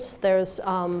divisions. There's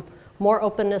more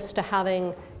openness to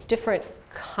having different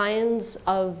kinds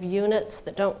of units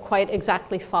that don't quite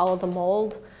exactly follow the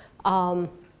mold.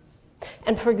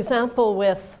 And for example,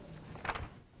 with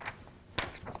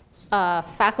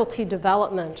faculty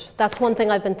development, that's one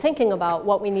thing I've been thinking about,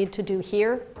 what we need to do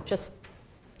here, just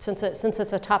since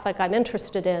it's a topic I'm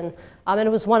interested in. And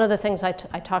it was one of the things I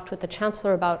talked with the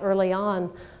chancellor about early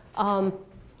on.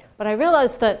 But I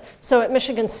realized that, so at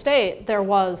Michigan State, there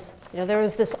was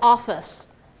this office.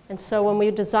 And so when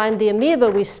we designed the amoeba,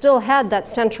 we still had that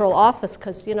central office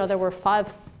because, there were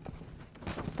 5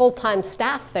 full-time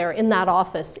staff there in that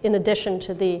office, in addition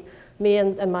to me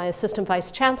and my assistant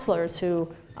vice chancellors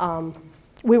who,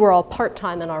 we were all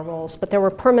part-time in our roles, but there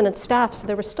were permanent staff, so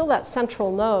there was still that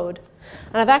central node.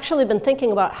 And I've actually been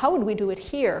thinking about how would we do it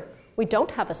here? We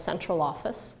don't have a central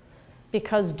office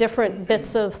because different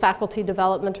bits of faculty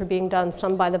development are being done,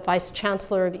 some by the vice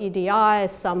chancellor of EDI,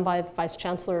 some by the vice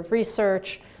chancellor of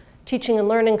research. Teaching and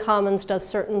Learning Commons does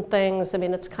certain things. I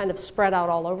mean, it's kind of spread out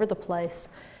all over the place.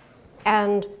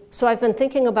 And so I've been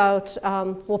thinking about,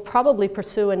 we'll probably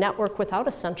pursue a network without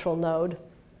a central node.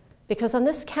 Because on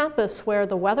this campus where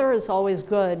the weather is always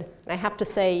good, and I have to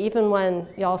say, even when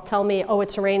y'all tell me, oh,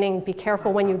 it's raining, be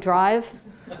careful when you drive.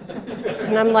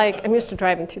 And I'm like, I'm used to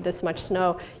driving through this much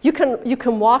snow. You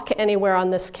can walk anywhere on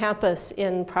this campus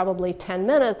in probably 10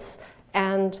 minutes,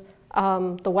 and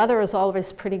the weather is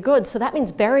always pretty good. So that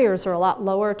means barriers are a lot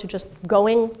lower to just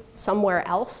going somewhere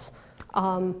else.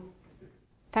 In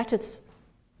fact, it's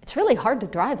really hard to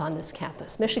drive on this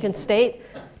campus. Michigan State,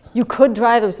 you could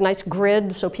drive. There was a nice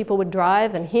grid so people would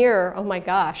drive. And here, oh my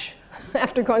gosh,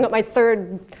 after going up my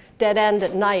 3rd dead end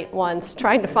at night once,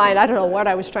 trying to find, I don't know what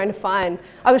I was trying to find.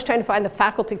 I was trying to find the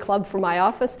faculty club for my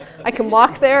office. I can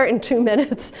walk there in 2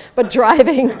 minutes, but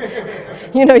driving,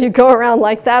 you go around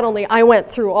like that, only I went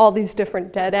through all these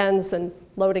different dead ends and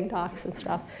loading docks and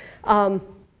stuff.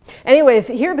 Anyway,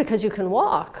 here, because you can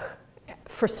walk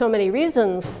for so many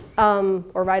reasons,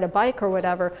 or ride a bike or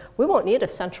whatever, we won't need a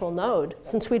central node.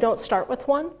 Since we don't start with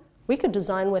one, we could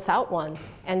design without one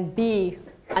and be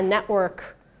a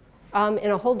network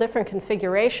in a whole different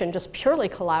configuration, just purely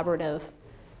collaborative,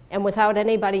 and without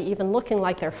anybody even looking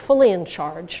like they're fully in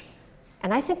charge.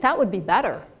 And I think that would be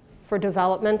better for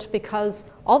development because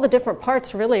all the different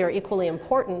parts really are equally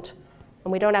important,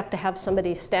 and we don't have to have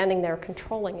somebody standing there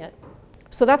controlling it.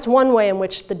 So that's one way in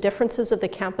which the differences of the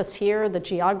campus here, the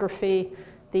geography,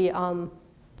 the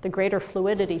greater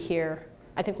fluidity here,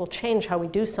 I think will change how we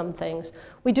do some things.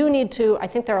 We do need to, I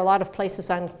think there are a lot of places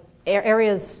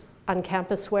areas on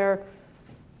campus where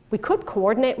we could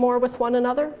coordinate more with one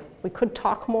another. We could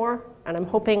talk more, and I'm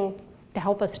hoping to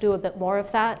help us do a bit more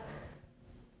of that,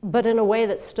 but in a way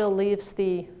that still leaves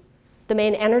the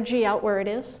main energy out where it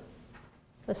is,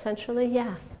 essentially,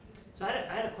 yeah. So I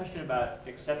had a question about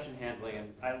exception handling,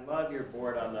 and I love your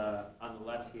board on the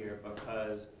left here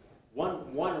because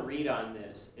one read on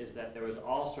this is that there was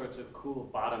all sorts of cool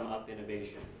bottom-up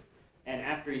innovation. And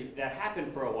after that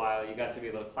happened for a while, you got to be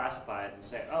able to classify it and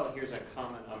say, oh, here's a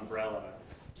common umbrella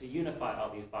to unify all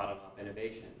these bottom-up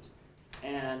innovations.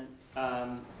 And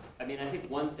I mean, I think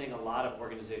one thing a lot of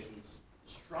organizations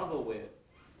struggle with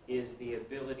is the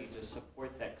ability to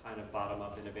support that kind of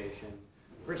bottom-up innovation,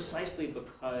 precisely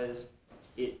because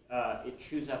it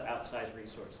chews up outsized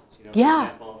resources. For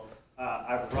example,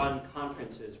 I've run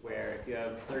conferences where if you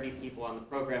have 30 people on the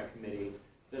program committee,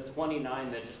 the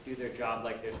 29 that just do their job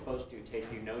like they're supposed to take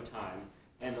you no time,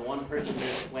 and the one person who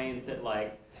explains that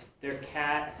their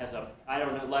cat has a, I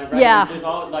don't know, right? Yeah. There's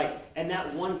all and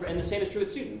the same is true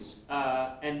with students,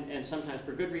 and sometimes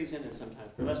for good reason, and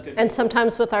sometimes for less good reason. And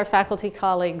sometimes with our faculty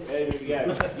colleagues. Yeah,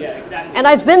 exactly. And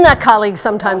I've been that colleague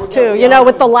sometimes too,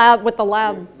 with the lab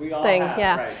we all thing, have,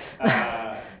 yeah.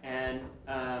 Right.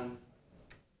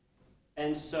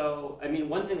 And so, I mean,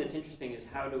 one thing that's interesting is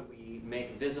how do we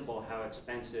make visible how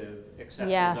expensive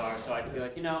exceptions are? So I could be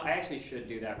like, I actually should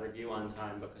do that review on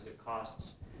time because it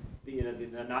costs, the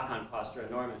knock-on costs are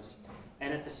enormous.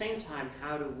 And at the same time,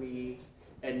 how do we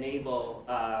enable,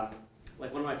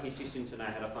 like one of my PhD students and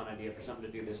I had a fun idea for something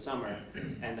to do this summer,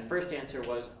 and the first answer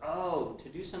was, oh, to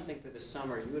do something for this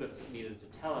summer, you would have needed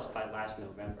to tell us by last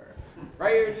November,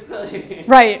 right?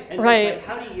 Right, and so right. It's like,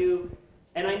 how do you,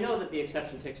 and I know that the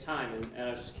exception takes time, and I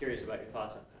was just curious about your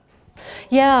thoughts on that.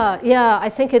 Yeah, I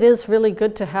think it is really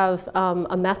good to have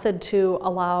a method to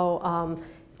allow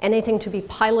anything to be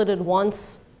piloted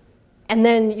once, and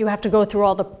then you have to go through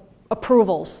all the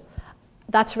approvals.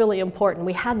 That's really important.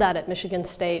 We had that at Michigan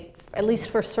State, at least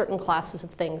for certain classes of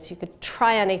things. You could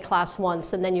try any class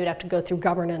once, and then you'd have to go through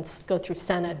governance, go through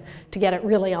Senate to get it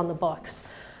really on the books.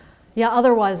 Yeah,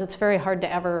 otherwise it's very hard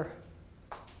to ever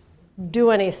do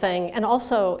anything. And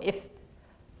also, if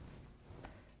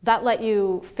that let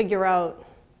you figure out,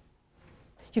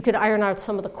 you could iron out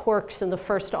some of the quirks in the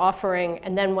first offering,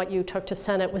 and then what you took to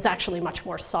Senate was actually much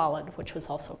more solid, which was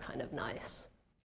also kind of nice.